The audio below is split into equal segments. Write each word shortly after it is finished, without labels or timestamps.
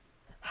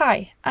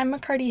Hi, I'm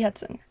McCarty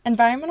Hudson,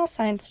 environmental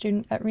science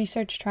student at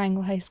Research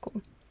Triangle High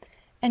School,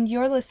 and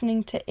you're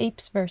listening to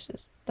Apes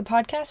Versus, the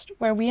podcast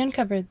where we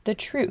uncover the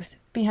truth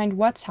behind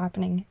what's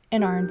happening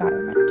in our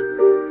environment.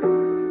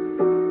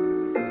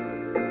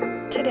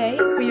 Today,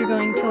 we are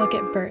going to look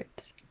at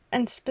birds,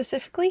 and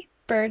specifically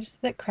birds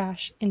that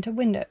crash into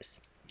windows.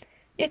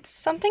 It's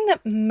something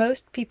that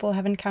most people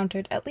have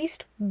encountered at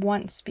least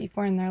once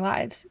before in their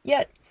lives,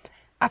 yet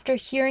after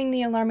hearing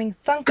the alarming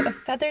thunk of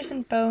feathers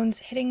and bones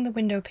hitting the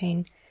window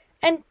pane,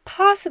 and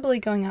possibly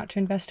going out to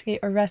investigate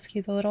or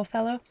rescue the little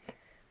fellow,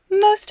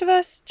 most of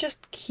us just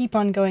keep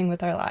on going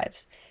with our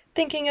lives,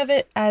 thinking of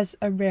it as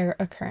a rare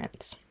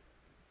occurrence.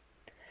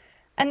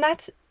 And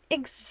that's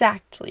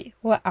exactly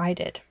what I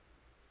did.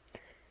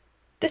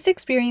 This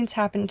experience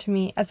happened to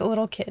me as a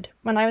little kid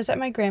when I was at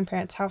my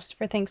grandparents' house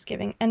for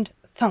Thanksgiving, and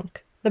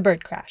thunk, the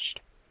bird crashed.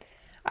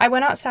 I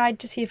went outside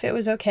to see if it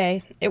was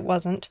okay. It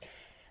wasn't.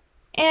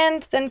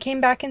 And then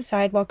came back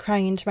inside while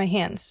crying into my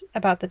hands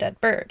about the dead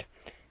bird.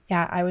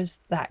 Yeah, I was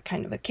that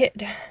kind of a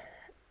kid.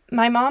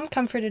 My mom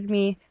comforted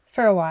me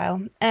for a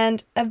while,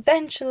 and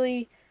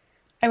eventually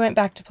I went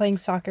back to playing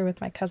soccer with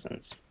my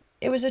cousins.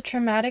 It was a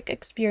traumatic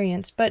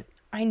experience, but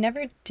I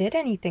never did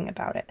anything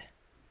about it.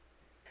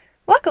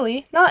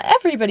 Luckily, not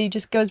everybody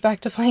just goes back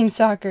to playing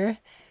soccer.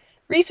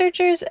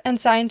 Researchers and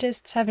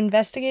scientists have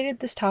investigated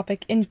this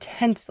topic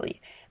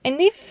intensely, and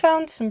they've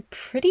found some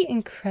pretty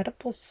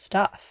incredible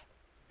stuff.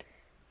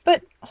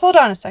 But hold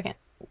on a second.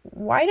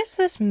 Why does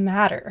this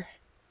matter?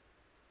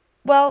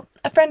 Well,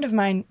 a friend of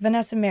mine,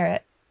 Vanessa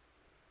Merritt,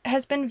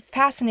 has been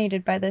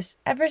fascinated by this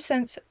ever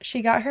since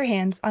she got her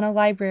hands on a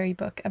library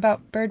book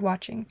about bird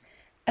watching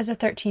as a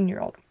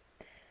 13-year-old.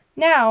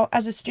 Now,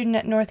 as a student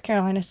at North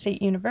Carolina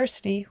State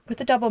University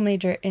with a double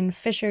major in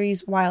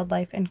fisheries,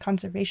 wildlife, and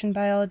conservation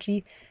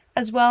biology,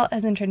 as well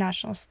as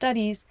international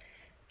studies,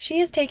 she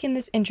has taken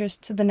this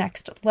interest to the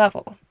next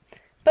level.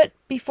 But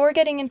before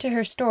getting into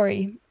her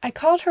story, I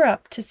called her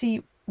up to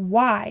see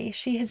why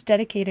she has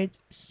dedicated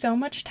so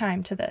much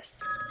time to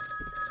this.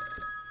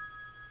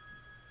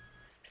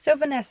 So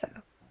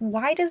Vanessa,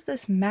 why does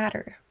this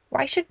matter?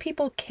 Why should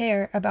people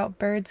care about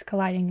birds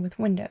colliding with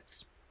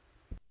windows?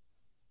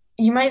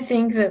 You might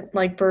think that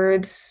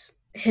birds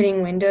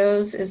hitting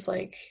windows is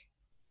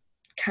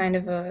kind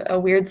of a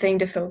weird thing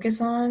to focus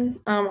on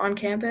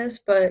campus,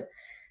 but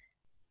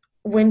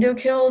window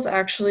kills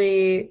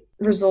actually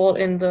result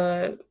in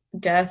the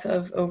death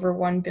of over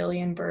 1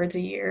 billion birds a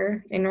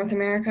year in North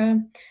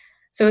America.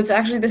 So it's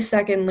actually the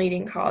second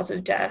leading cause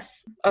of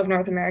death of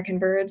North American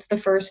birds, the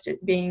first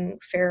being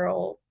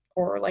feral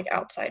or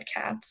outside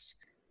cats.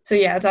 So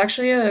yeah, it's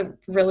actually a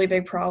really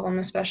big problem,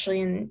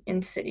 especially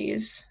in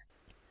cities.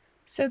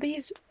 So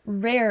these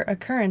rare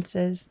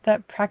occurrences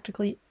that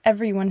practically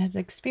everyone has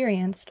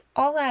experienced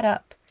all add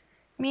up,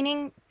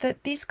 meaning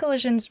that these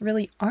collisions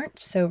really aren't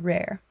so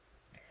rare.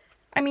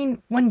 I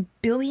mean, 1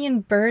 billion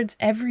birds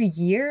every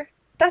year?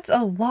 That's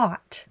a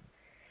lot.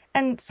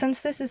 And since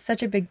this is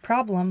such a big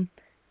problem,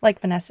 like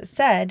Vanessa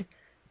said,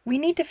 we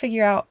need to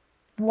figure out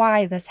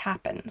why this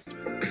happens.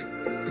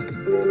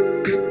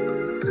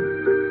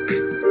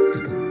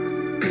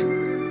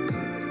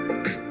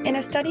 In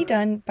a study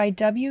done by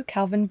W.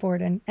 Calvin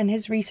Borden and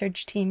his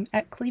research team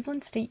at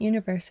Cleveland State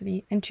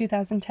University in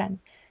 2010,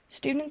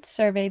 students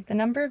surveyed the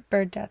number of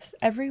bird deaths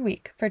every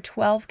week for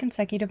 12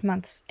 consecutive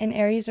months in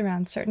areas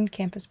around certain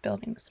campus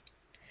buildings.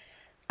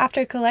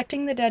 After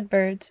collecting the dead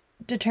birds,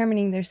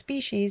 determining their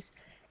species,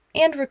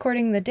 and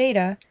recording the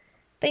data,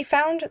 they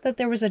found that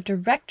there was a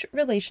direct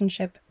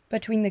relationship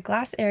between the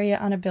glass area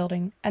on a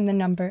building and the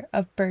number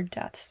of bird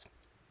deaths.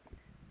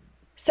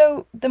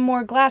 So, the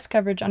more glass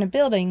coverage on a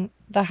building,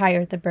 the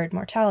higher the bird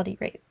mortality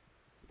rate.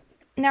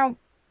 Now,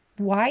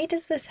 why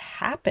does this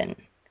happen?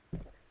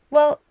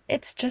 Well,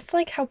 it's just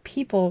like how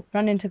people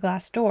run into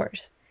glass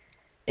doors.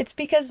 It's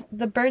because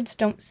the birds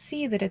don't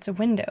see that it's a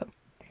window.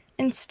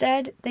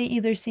 Instead, they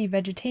either see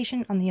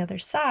vegetation on the other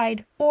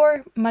side,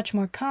 or, much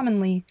more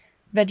commonly,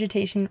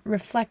 vegetation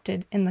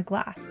reflected in the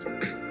glass.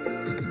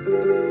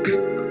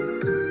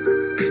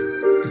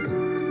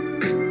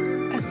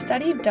 A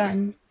study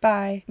done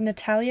by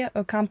Natalia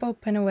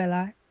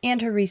Ocampo-Penuela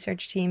and her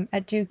research team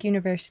at Duke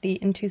University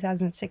in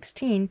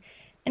 2016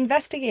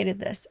 investigated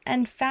this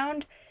and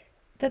found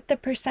that the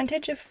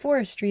percentage of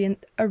forestry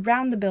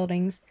around the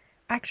buildings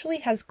actually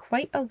has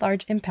quite a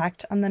large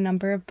impact on the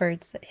number of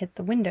birds that hit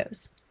the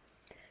windows.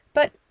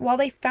 But while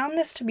they found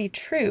this to be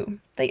true,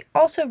 they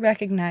also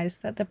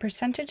recognized that the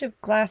percentage of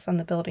glass on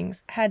the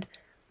buildings had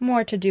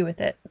more to do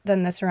with it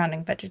than the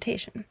surrounding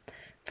vegetation,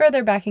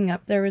 further backing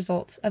up the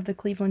results of the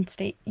Cleveland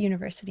State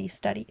University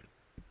study.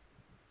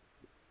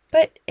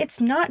 But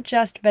it's not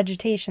just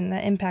vegetation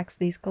that impacts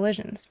these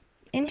collisions.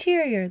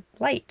 Interior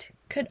light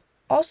could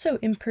also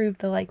improve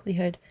the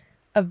likelihood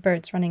of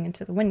birds running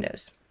into the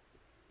windows.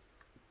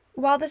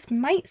 While this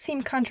might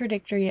seem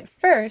contradictory at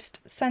first,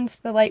 since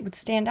the light would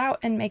stand out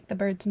and make the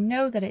birds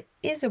know that it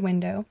is a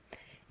window,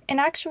 in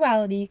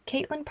actuality,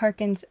 Caitlin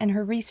Parkins and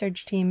her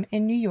research team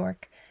in New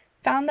York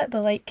found that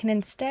the light can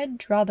instead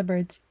draw the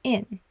birds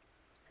in.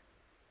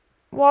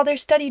 while their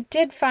study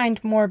did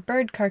find more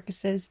bird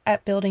carcasses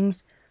at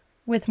buildings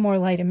with more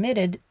light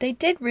emitted, they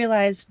did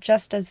realize,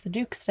 just as the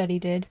Duke study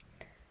did,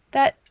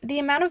 that the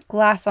amount of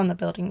glass on the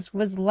buildings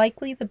was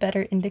likely the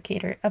better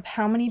indicator of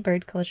how many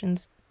bird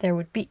collisions there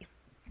would be.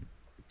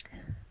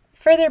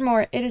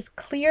 Furthermore, it is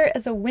clear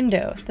as a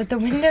window that the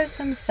windows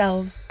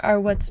themselves are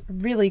what's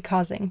really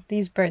causing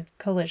these bird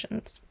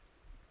collisions.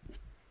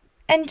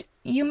 And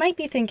you might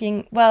be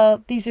thinking,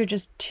 well, these are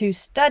just two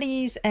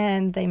studies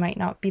and they might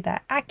not be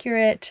that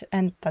accurate,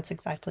 and that's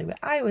exactly what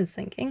I was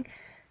thinking.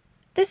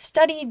 This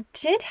study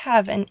did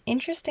have an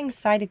interesting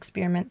side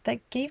experiment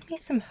that gave me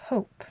some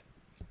hope.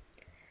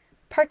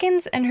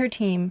 Parkins and her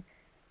team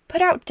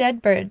put out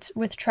dead birds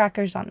with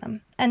trackers on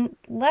them and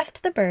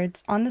left the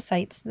birds on the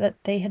sites that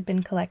they had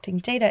been collecting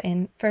data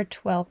in for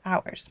 12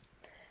 hours.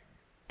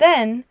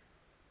 Then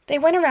they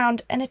went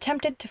around and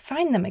attempted to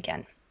find them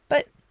again.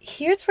 But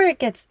here's where it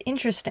gets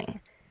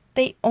interesting.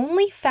 They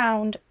only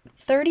found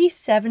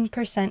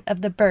 37%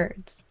 of the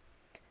birds.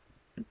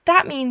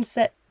 That means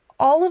that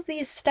all of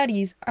these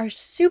studies are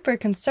super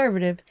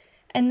conservative,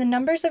 and the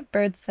numbers of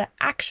birds that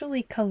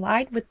actually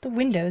collide with the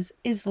windows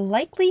is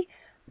likely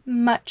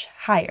much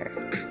higher.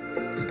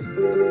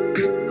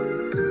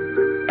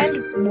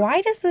 And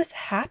why does this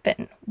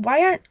happen?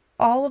 Why aren't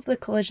all of the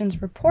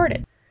collisions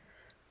reported?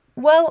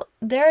 Well,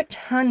 there are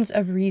tons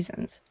of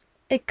reasons.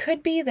 It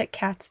could be that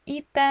cats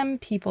eat them,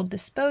 people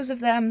dispose of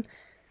them,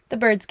 the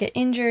birds get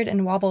injured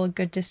and wobble a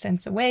good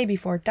distance away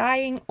before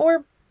dying,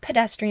 or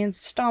pedestrians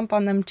stomp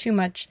on them too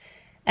much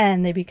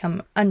and they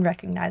become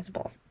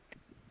unrecognizable.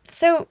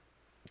 So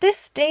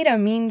this data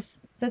means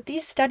that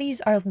these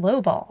studies are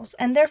lowballs,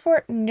 and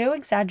therefore no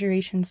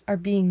exaggerations are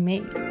being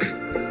made.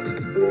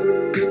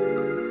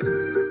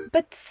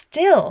 But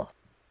still,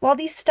 while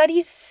these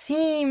studies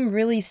seem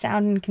really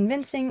sound and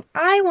convincing,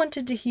 I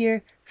wanted to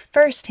hear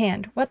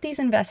firsthand what these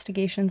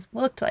investigations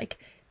looked like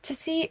to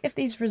see if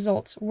these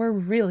results were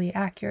really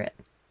accurate.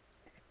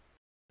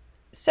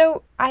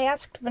 So I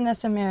asked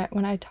Vanessa Merritt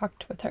when I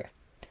talked with her.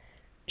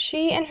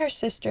 She and her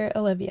sister,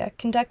 Olivia,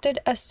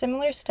 conducted a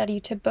similar study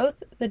to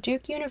both the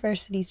Duke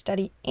University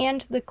study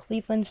and the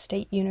Cleveland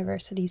State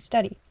University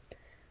study.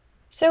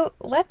 So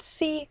let's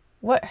see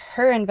what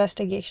her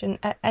investigation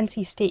at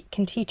NC State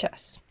can teach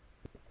us.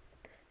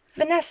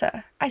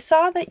 Vanessa, I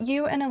saw that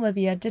you and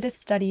Olivia did a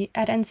study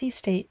at NC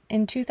State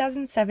in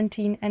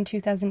 2017 and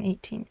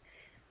 2018,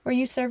 where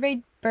you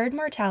surveyed bird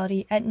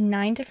mortality at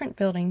 9 different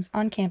buildings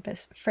on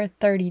campus for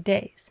 30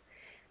 days.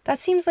 That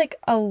seems like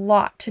a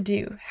lot to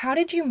do. How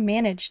did you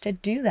manage to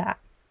do that?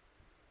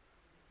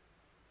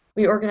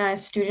 We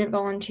organized student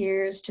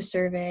volunteers to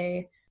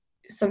survey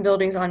some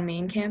buildings on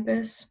main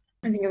campus.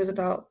 I think it was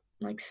about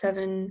like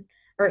 7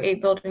 or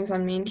 8 buildings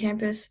on main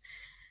campus.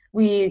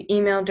 We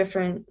emailed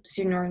different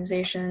student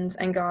organizations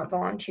and got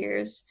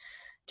volunteers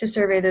to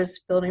survey those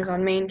buildings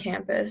on main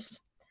campus.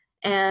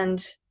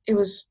 And it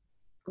was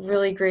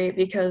really great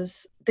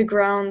because the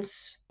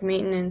grounds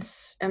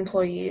maintenance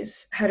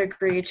employees had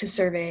agreed to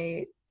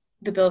survey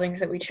the buildings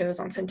that we chose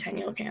on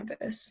Centennial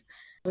campus,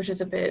 which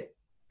is a bit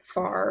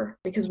far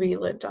because we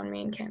lived on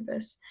main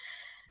campus.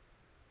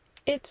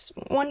 It's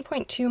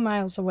 1.2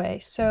 miles away,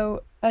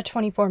 so a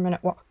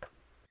 24-minute walk.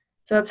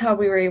 So that's how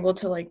we were able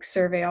to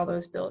survey all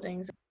those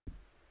buildings.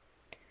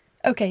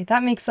 Okay,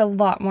 that makes a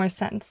lot more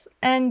sense.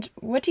 And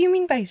what do you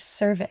mean by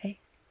survey?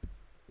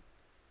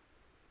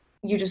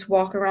 You just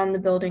walk around the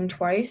building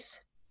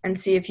twice and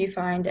see if you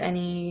find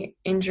any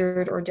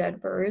injured or dead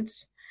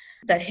birds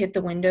that hit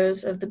the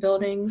windows of the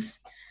buildings.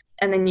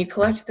 And then you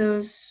collect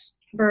those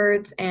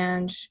birds,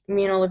 and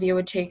me and Olivia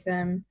would take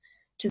them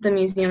to the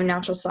Museum of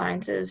Natural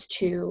Sciences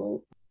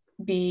to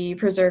be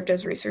preserved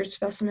as research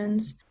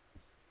specimens.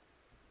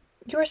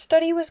 Your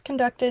study was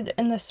conducted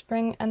in the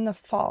spring and the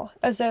fall,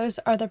 as those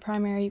are the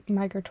primary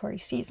migratory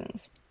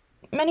seasons.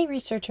 Many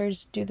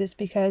researchers do this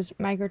because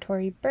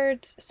migratory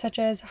birds, such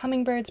as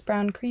hummingbirds,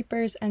 brown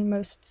creepers, and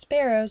most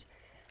sparrows,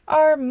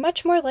 are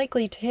much more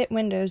likely to hit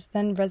windows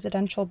than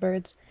residential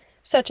birds,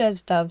 such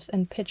as doves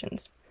and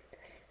pigeons.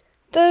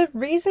 The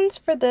reasons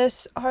for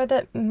this are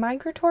that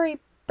migratory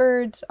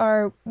birds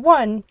are,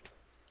 1,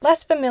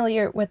 less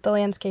familiar with the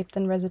landscape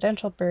than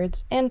residential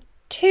birds, and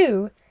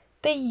 2,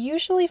 they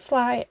usually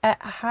fly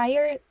at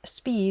higher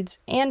speeds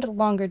and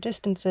longer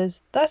distances,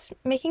 thus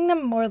making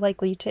them more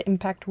likely to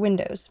impact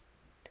windows.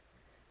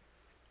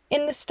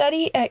 In the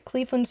study at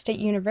Cleveland State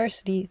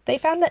University, they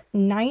found that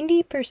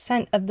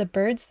 90% of the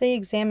birds they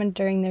examined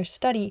during their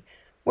study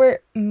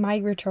were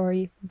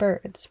migratory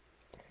birds.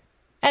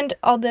 And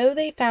although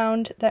they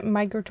found that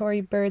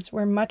migratory birds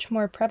were much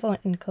more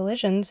prevalent in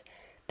collisions,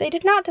 they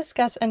did not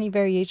discuss any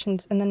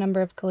variations in the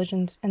number of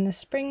collisions in the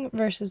spring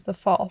versus the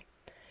fall.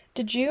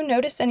 Did you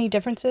notice any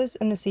differences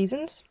in the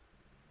seasons?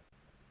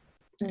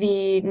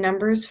 The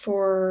numbers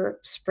for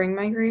spring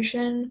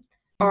migration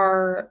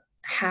are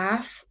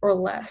half or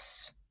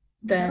less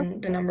than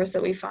the numbers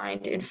that we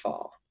find in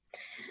fall.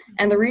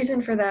 And the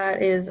reason for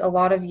that is a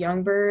lot of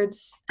young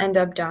birds end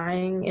up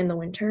dying in the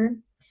winter.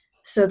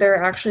 So there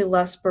are actually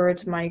less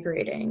birds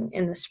migrating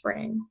in the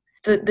spring.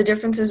 The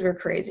differences were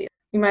crazy.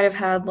 you might have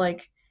had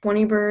like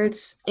 20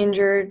 birds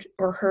injured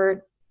or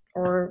hurt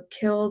or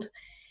killed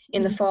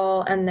in the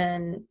fall, and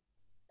then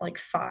like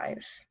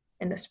 5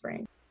 in the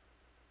spring.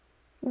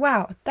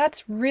 Wow,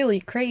 that's really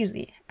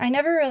crazy. I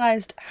never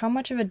realized how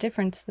much of a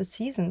difference the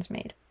seasons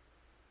made.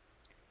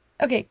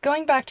 Okay,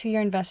 going back to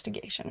your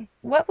investigation,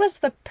 what was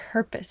the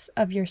purpose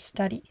of your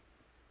study?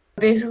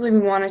 Basically, we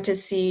wanted to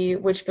see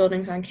which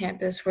buildings on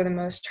campus were the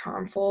most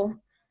harmful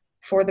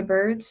for the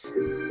birds.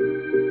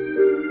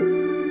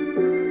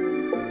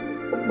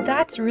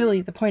 That's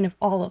really the point of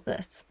all of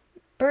this.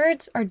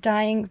 Birds are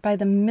dying by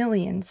the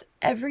millions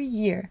every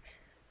year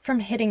from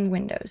hitting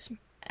windows.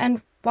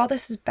 And while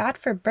this is bad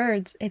for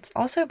birds, it's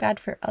also bad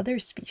for other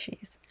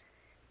species,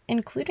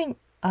 including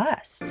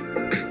us.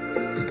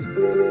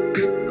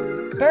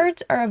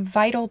 Birds are a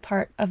vital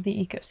part of the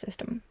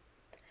ecosystem.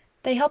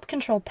 They help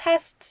control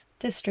pests,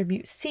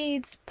 distribute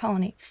seeds,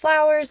 pollinate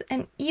flowers,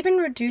 and even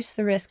reduce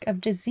the risk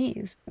of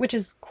disease, which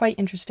is quite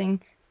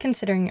interesting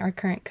considering our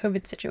current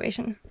COVID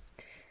situation.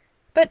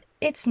 But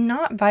it's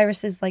not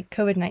viruses like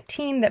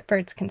COVID-19 that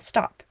birds can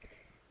stop.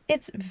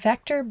 It's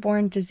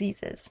vector-borne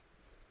diseases.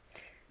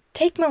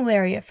 Take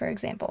malaria, for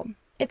example.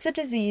 It's a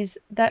disease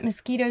that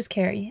mosquitoes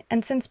carry,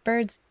 and since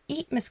birds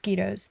eat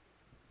mosquitoes,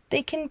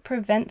 they can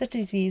prevent the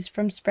disease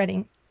from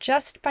spreading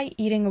just by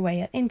eating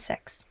away at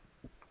insects.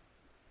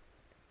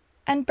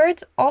 And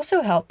birds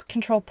also help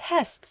control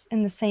pests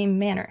in the same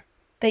manner.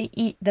 They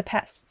eat the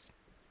pests.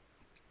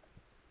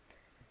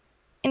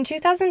 In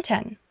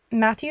 2010,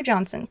 Matthew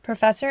Johnson,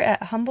 professor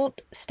at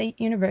Humboldt State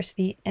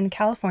University in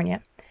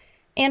California,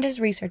 and his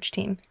research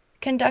team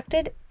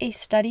conducted a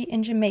study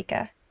in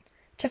Jamaica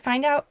to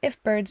find out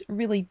if birds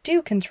really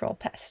do control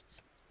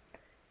pests.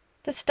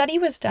 The study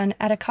was done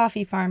at a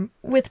coffee farm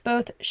with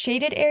both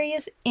shaded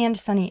areas and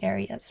sunny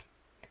areas.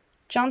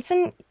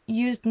 Johnson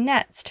used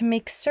nets to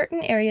make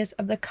certain areas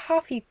of the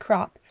coffee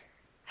crop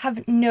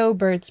have no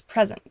birds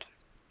present.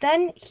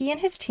 Then he and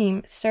his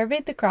team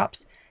surveyed the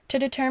crops to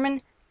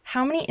determine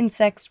how many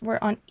insects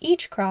were on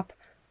each crop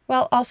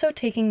while also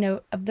taking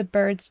note of the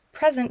birds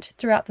present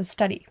throughout the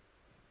study.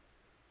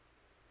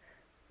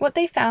 What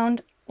they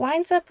found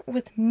lines up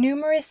with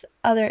numerous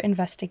other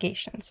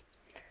investigations.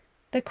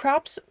 The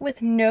crops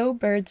with no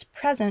birds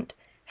present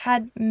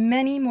had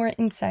many more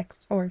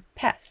insects or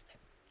pests.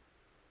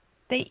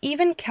 They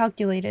even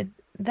calculated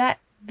that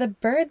the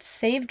birds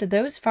saved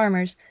those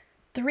farmers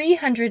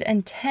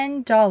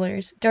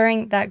 $310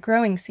 during that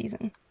growing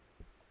season.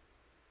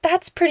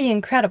 That's pretty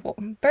incredible.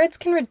 Birds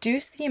can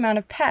reduce the amount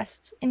of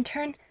pests, in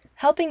turn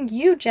helping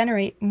you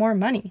generate more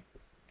money.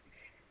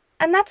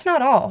 And that's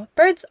not all.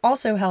 Birds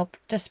also help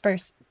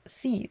disperse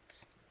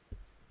seeds.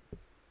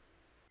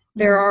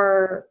 There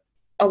are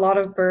a lot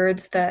of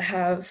birds that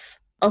have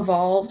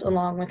evolved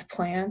along with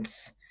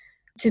plants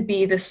to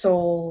be the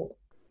sole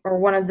or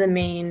one of the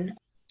main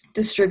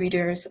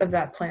distributors of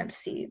that plant's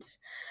seeds.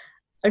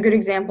 A good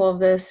example of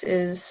this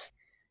is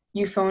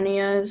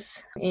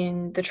euphonias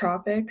in the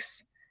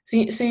tropics. So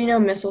you know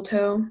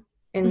mistletoe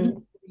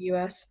in the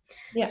US?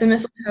 Yeah. So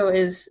mistletoe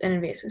is an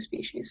invasive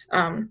species.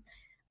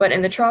 But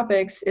in the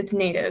tropics, it's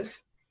native.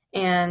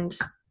 And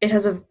it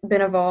has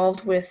been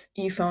evolved with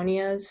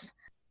euphonias.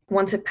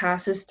 Once it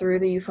passes through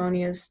the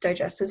euphonia's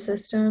digestive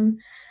system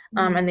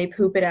and they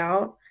poop it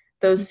out,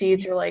 those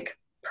seeds are like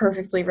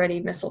perfectly ready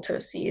mistletoe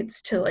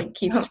seeds to like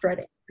keep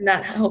spreading. And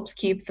that helps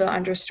keep the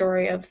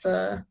understory of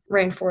the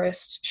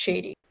rainforest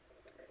shady.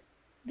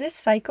 This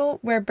cycle,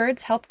 where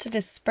birds help to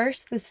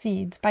disperse the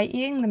seeds by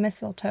eating the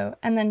mistletoe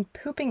and then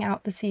pooping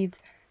out the seeds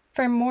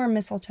for more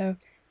mistletoe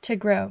to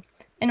grow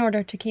in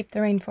order to keep the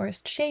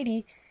rainforest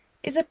shady,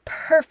 is a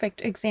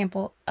perfect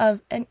example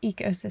of an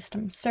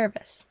ecosystem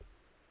service.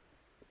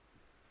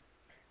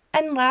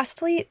 And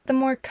lastly, the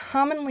more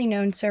commonly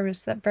known service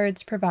that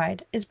birds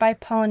provide is by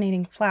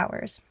pollinating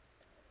flowers.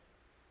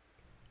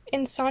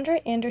 In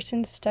Sandra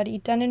Anderson's study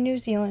done in New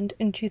Zealand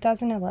in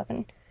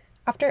 2011,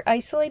 after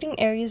isolating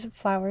areas of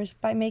flowers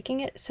by making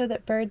it so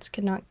that birds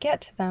could not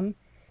get to them,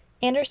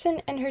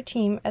 Anderson and her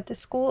team at the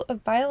School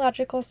of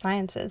Biological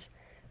Sciences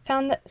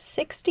found that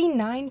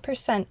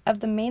 69% of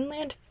the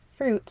mainland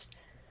fruits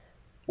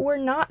were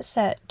not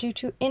set due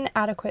to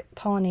inadequate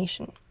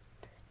pollination.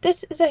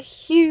 This is a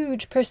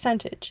huge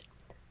percentage,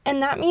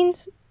 and that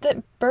means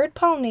that bird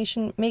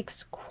pollination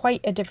makes quite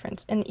a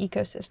difference in the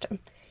ecosystem,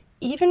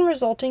 even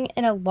resulting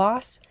in a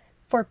loss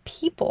for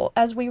people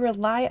as we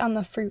rely on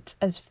the fruits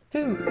as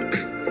food.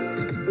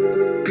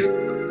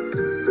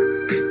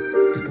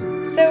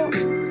 So,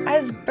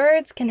 as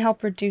birds can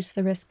help reduce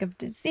the risk of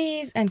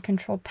disease and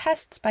control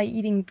pests by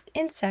eating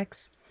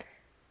insects,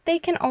 they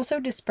can also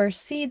disperse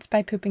seeds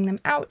by pooping them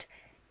out,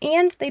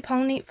 and they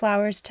pollinate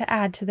flowers to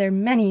add to their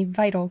many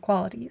vital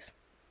qualities.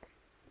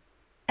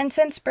 And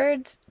since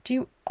birds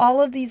do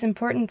all of these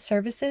important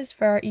services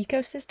for our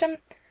ecosystem,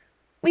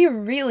 we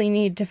really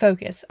need to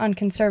focus on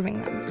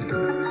conserving them.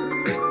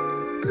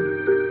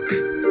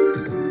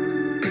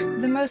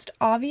 The most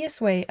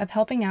obvious way of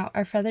helping out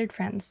our feathered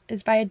friends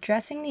is by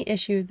addressing the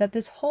issue that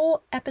this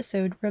whole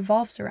episode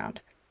revolves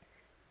around: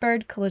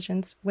 bird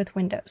collisions with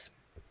windows.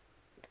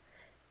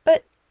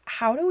 But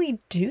how do we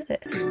do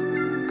this?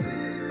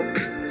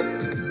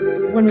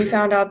 When we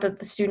found out that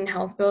the student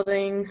health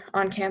building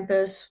on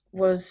campus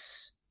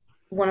was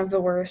one of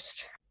the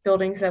worst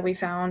buildings that we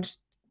found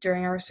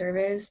during our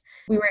surveys,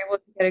 we were able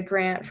to get a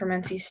grant from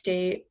NC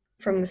State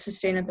from the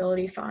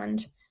Sustainability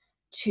Fund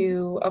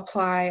to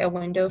apply a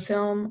window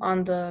film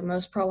on the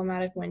most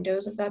problematic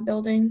windows of that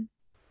building.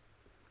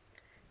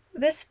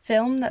 This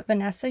film that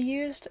Vanessa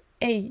used,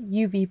 a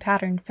UV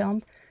pattern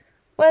film,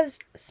 was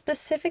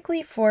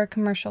specifically for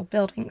commercial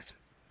buildings.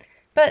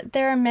 But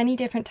there are many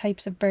different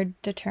types of bird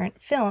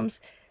deterrent films,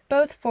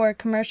 both for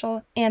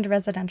commercial and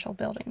residential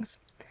buildings.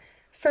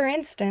 For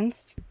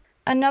instance,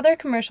 another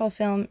commercial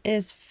film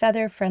is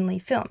feather-friendly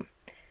film.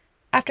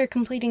 After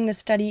completing the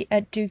study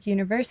at Duke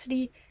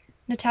University,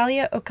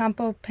 Natalia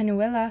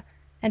Ocampo-Penuela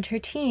and her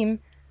team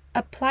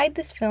applied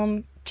this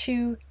film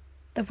to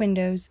the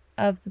windows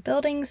of the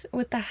buildings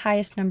with the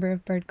highest number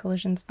of bird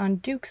collisions on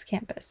Duke's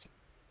campus.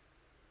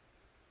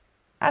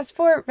 As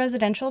for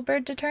residential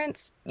bird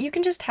deterrents, you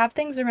can just have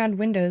things around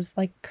windows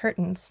like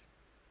curtains.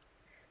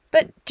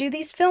 But do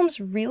these films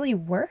really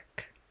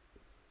work?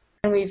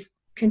 And we've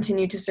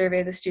continued to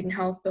survey the student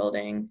health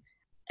building,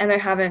 and there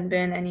haven't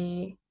been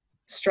any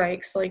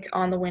strikes like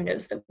on the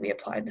windows that we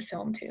applied the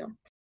film to.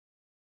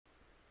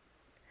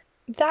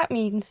 That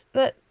means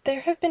that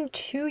there have been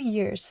 2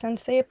 years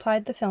since they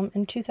applied the film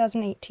in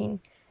 2018,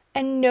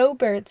 and no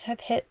birds have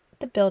hit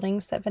the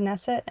buildings that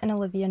Vanessa and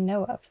Olivia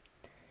know of.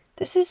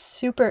 This is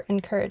super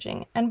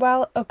encouraging, and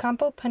while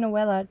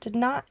Ocampo-Penuela did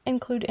not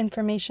include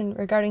information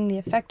regarding the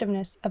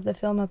effectiveness of the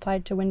film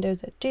applied to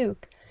windows at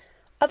Duke,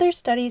 other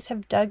studies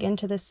have dug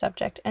into this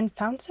subject and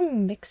found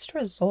some mixed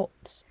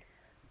results.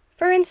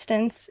 For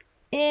instance,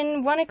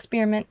 in one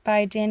experiment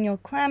by Daniel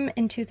Clem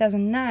in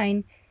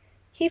 2009,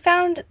 he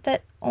found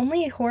that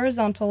only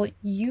horizontal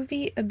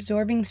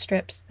UV-absorbing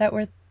strips that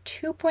were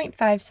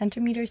 2.5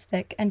 centimeters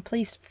thick and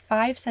placed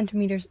 5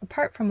 centimeters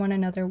apart from one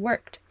another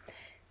worked.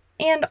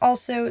 And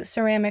also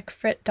ceramic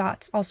frit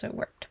dots also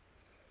worked.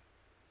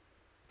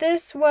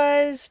 This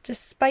was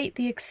despite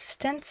the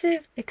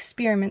extensive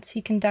experiments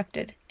he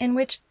conducted, in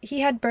which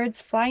he had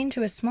birds fly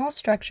into a small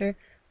structure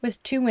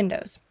with 2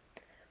 windows,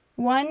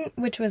 one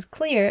which was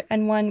clear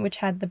and one which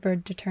had the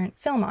bird deterrent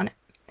film on it.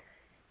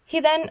 He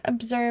then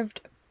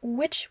observed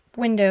which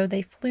window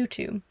they flew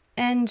to,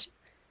 and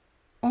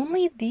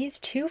only these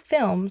 2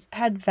 films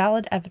had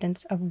valid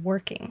evidence of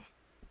working.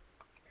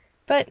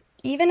 But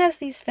even as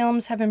these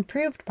films have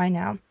improved by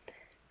now,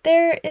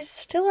 there is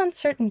still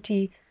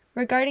uncertainty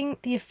regarding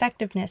the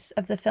effectiveness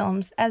of the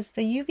films, as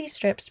the UV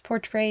strips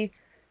portray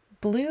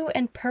blue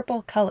and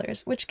purple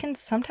colors, which can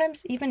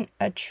sometimes even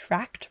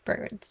attract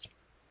birds.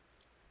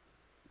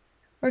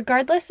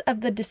 Regardless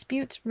of the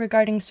disputes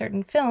regarding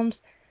certain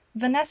films,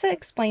 Vanessa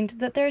explained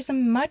that there is a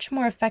much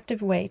more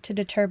effective way to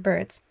deter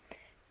birds,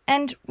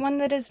 and one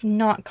that is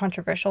not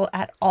controversial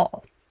at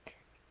all: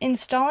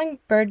 installing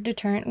bird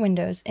deterrent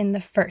windows in the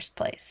first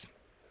place.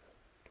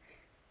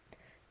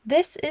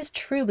 This is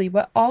truly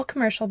what all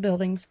commercial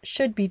buildings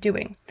should be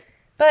doing,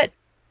 but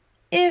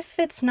if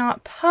it's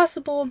not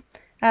possible,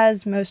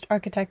 as most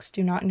architects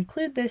do not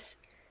include this,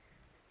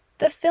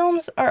 the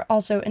films are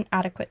also an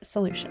adequate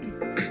solution.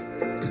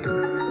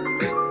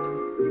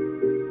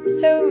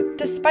 So,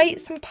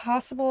 despite some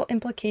possible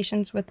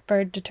implications with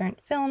bird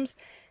deterrent films,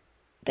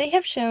 they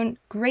have shown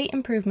great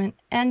improvement,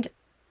 and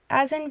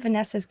as in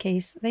Vanessa's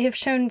case, they have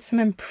shown some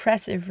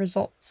impressive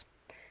results.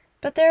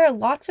 But there are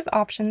lots of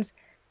options,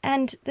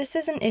 and this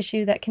is an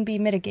issue that can be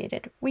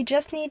mitigated. We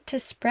just need to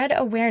spread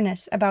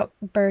awareness about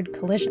bird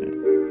collisions.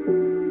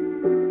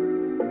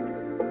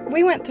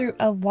 We went through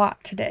a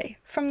lot today,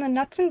 from the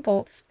nuts and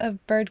bolts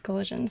of bird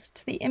collisions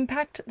to the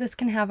impact this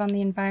can have on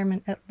the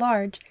environment at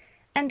large,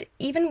 and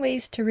even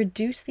ways to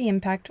reduce the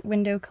impact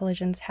window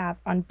collisions have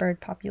on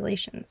bird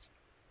populations.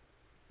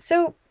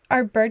 So,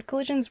 are bird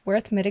collisions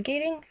worth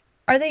mitigating?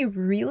 Are they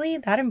really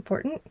that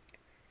important?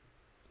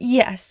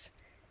 Yes.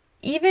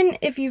 Even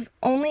if you've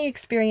only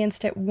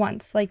experienced it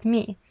once, like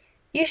me,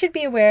 you should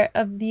be aware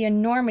of the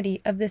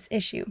enormity of this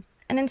issue,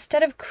 and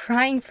instead of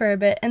crying for a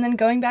bit and then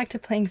going back to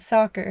playing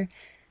soccer,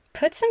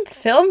 put some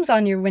films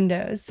on your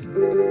windows.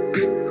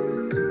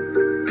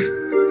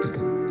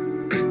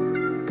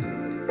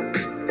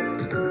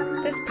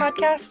 This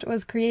podcast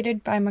was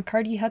created by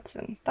McCarty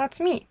Hudson, that's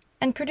me,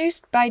 and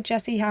produced by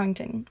Jesse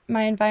Howington,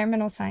 my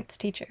environmental science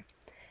teacher.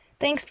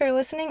 Thanks for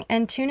listening,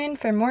 and tune in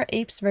for more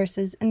Apes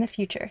Verses in the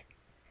future.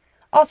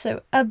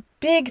 Also, a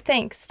big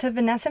thanks to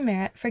Vanessa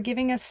Merritt for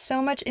giving us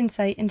so much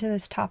insight into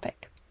this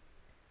topic.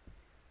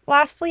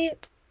 Lastly,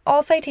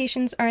 all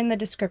citations are in the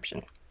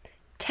description,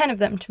 10 of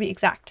them to be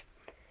exact.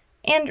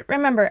 And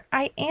remember,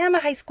 I am a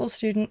high school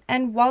student,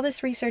 and while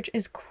this research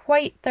is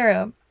quite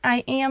thorough,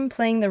 I am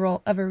playing the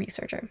role of a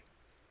researcher.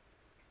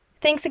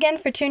 Thanks again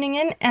for tuning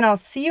in, and I'll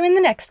see you in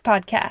the next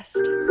podcast.